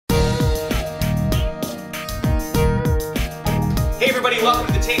everybody, welcome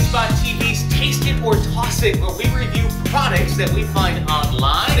to the Taste Spot TV's Taste It or Toss It, where we review products that we find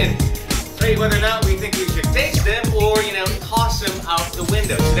online and tell you whether or not we think we should taste them or, toss them out the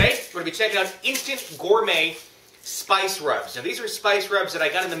window. Today, we're going to be checking out Instant Gourmet Spice Rubs. Now, these are spice rubs that I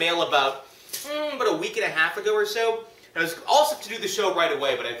got in the mail about a week and a half ago or so. And I was also to do the show right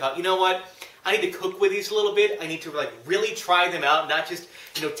away, but I thought, you know what? I need to cook with these a little bit. I need to really try them out, not just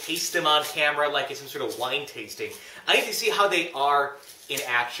taste them on camera like it's some sort of wine tasting. I need to see how they are in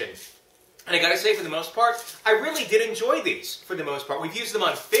action. And I gotta say, for the most part, I really did enjoy these for the most part. We've used them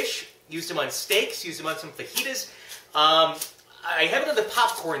on fish, used them on steaks, used them on some fajitas. I haven't done the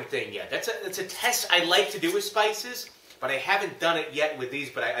popcorn thing yet. That's a test I like to do with spices, but I haven't done it yet with these.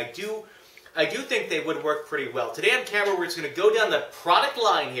 But I do think they would work pretty well. Today on camera, we're just going to go down the product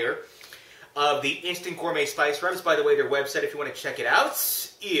line here of the Instant Gourmet Spice Rubs. By the way, their website, if you want to check it out,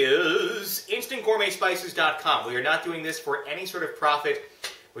 is instantgourmetspices.com. We are not doing this for any sort of profit.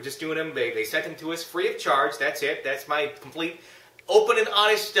 We're just doing them. They sent them to us free of charge. That's it. That's my complete open and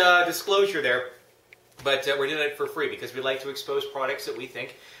honest disclosure there. But we're doing it for free because we like to expose products that we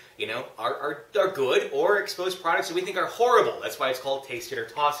think, are good, or expose products that we think are horrible. That's why it's called Taste It or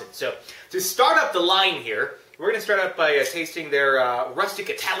Toss It. So to start up the line here, we're going to start out by tasting their Rustic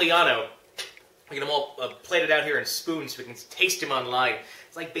Italiano. We're going to all plate it out here in spoons so we can taste them online.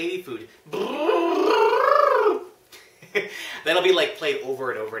 It's like baby food. That'll be played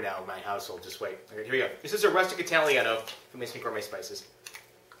over and over now in my household. Just wait. Okay, here we go. This is a Rustic Italiano from Instant Gourmet Spices.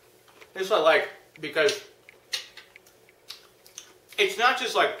 This is what I like because it's not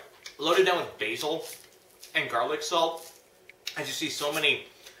just loaded down with basil and garlic salt, as you see so many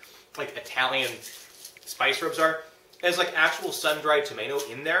Italian spice rubs are. There's actual sun-dried tomato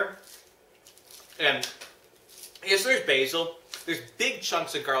in there. And yes, there's basil. There's big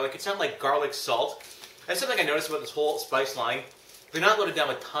chunks of garlic. It's not like garlic salt. That's something I noticed about this whole spice line. They're not loaded down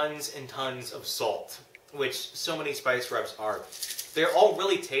with tons and tons of salt, which so many spice rubs are. They all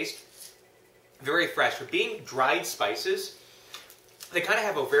really taste very fresh. For being dried spices, they kind of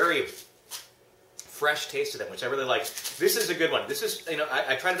have a very fresh taste to them, which I really like. This is a good one. This is,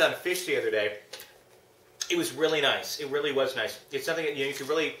 I tried it on fish the other day. It was really nice. It really was nice. It's something that you could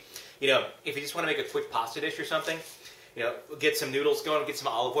really, if you just want to make a quick pasta dish or something, get some noodles going, get some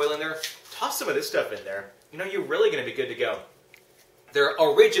olive oil in there, toss some of this stuff in there. You're really going to be good to go. They're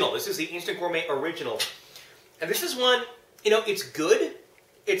original. This is the Instant Gourmet Original. And this is one, it's good.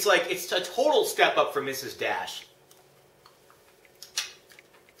 It's it's a total step up from Mrs. Dash.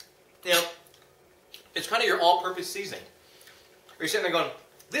 It's kind of your all-purpose seasoning. You're sitting there going,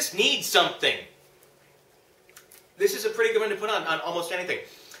 this needs something. This is a pretty good one to put on almost anything.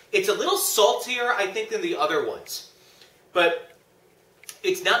 It's a little saltier, I think, than the other ones. But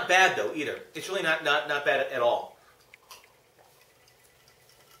it's not bad, though, either. It's really not bad at all.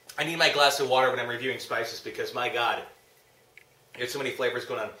 I need my glass of water when I'm reviewing spices because, my God, there's so many flavors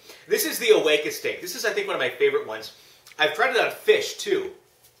going on. This is the Awake steak. This is, I think, one of my favorite ones. I've tried it on fish, too.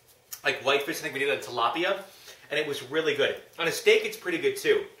 Like whitefish, I think we did it on tilapia, and it was really good. On a steak, it's pretty good,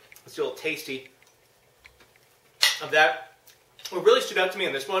 too. It's a little tasty of that. What really stood out to me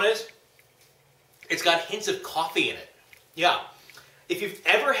on this one is it's got hints of coffee in it. Yeah. If you've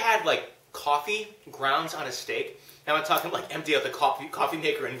ever had, coffee grounds on a steak, now I'm talking empty out the coffee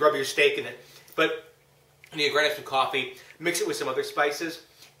maker and rub your steak in it, but you grind up some coffee, mix it with some other spices.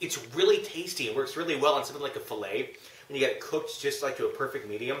 It's really tasty. It works really well on something like a filet when you get it cooked just to a perfect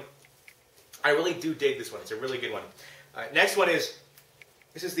medium. I really do dig this one. It's a really good one. All right, next one is,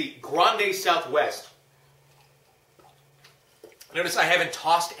 this is the Grande Southwest. Notice I haven't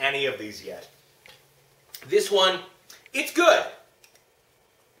tossed any of these yet. This one, it's good.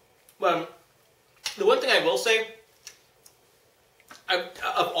 The one thing I will say,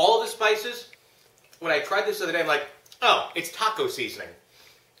 of all of the spices, when I tried this the other day, I'm like, oh, it's taco seasoning.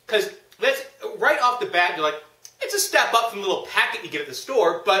 Because that's right off the bat, you're like, it's a step up from the little packet you get at the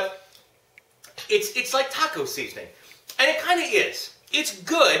store, but it's like taco seasoning. And it kind of is. It's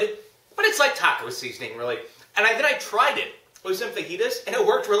good, but it's like taco seasoning, really. And then I tried it with some fajitas, and it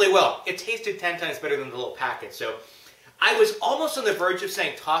worked really well. It tasted 10 times better than the little packet. So I was almost on the verge of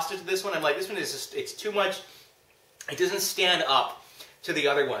saying toss it to this one. I'm like, this one is just, it's too much. It doesn't stand up to the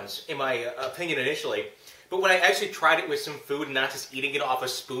other ones, in my opinion, initially. But when I actually tried it with some food and not just eating it off a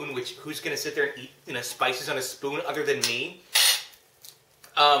spoon, which who's going to sit there and eat spices on a spoon other than me?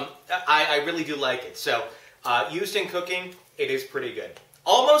 I really do like it. So used in cooking, it is pretty good.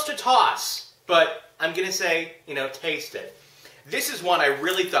 Almost a toss, but I'm going to say, taste it. This is one I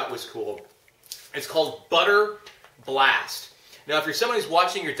really thought was cool. It's called Butter Blast. Now, if you're someone who's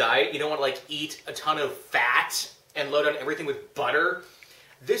watching your diet, you don't want to eat a ton of fat and load on everything with butter,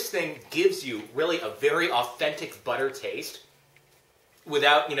 this thing gives you really a very authentic butter taste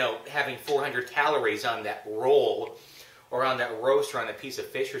without, you know, having 400 calories on that roll or on that roast or on a piece of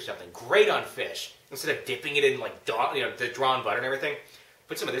fish or something. Great on fish. Instead of dipping it in like, you know, the drawn butter and everything,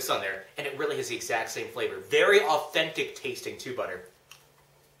 put some of this on there, and it really has the exact same flavor. Very authentic tasting too butter.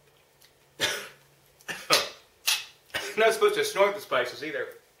 I'm not supposed to snort the spices either.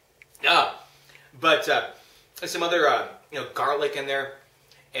 But there's some other, you know, garlic in there,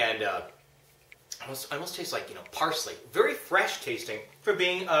 and almost tastes like, you know, parsley. Very fresh tasting for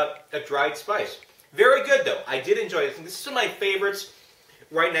being a dried spice. Very good though. I did enjoy it. This is one of my favorites,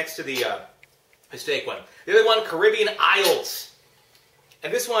 right next to the steak one. The other one, Caribbean Isles,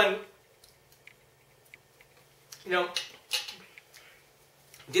 and this one, you know,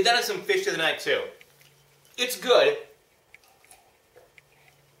 did that on some fish the other night too. It's good.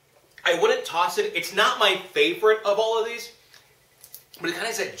 I wouldn't toss it. It's not my favorite of all of these, but it kind of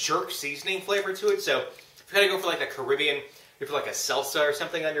has that jerk seasoning flavor to it. So if you kind of go for like a Caribbean, go for like a salsa or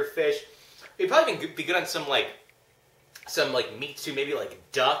something on your fish, it'd probably be good on some like meats too, maybe like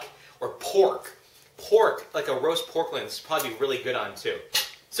duck or pork. Pork, like a roast pork loin, is probably really good on too.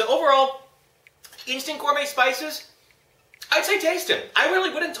 So overall, instant gourmet spices, I'd say taste them. I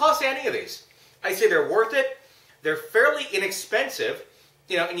really wouldn't toss any of these. I'd say they're worth it. They're fairly inexpensive,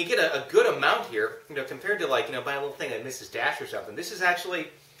 you know, and you get a good amount here, you know, compared to like, you know, buying a little thing at Mrs. Dash or something. This is actually,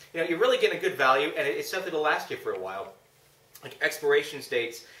 you know, you're really getting a good value, and it's something that'll last you for a while. Like expiration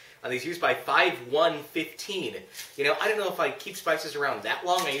dates on these used by 5/1/15. You know, I don't know if I keep spices around that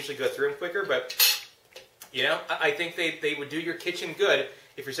long. I usually go through them quicker, but you know, I think they would do your kitchen good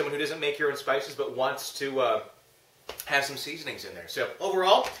if you're someone who doesn't make your own spices but wants to have some seasonings in there. So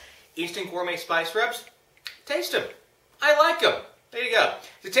overall, instant gourmet spice rubs, taste them. I like them. There you go.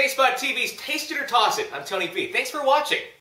 The TasteSpot TV's Taste It or Toss It. I'm Tony P. Thanks for watching.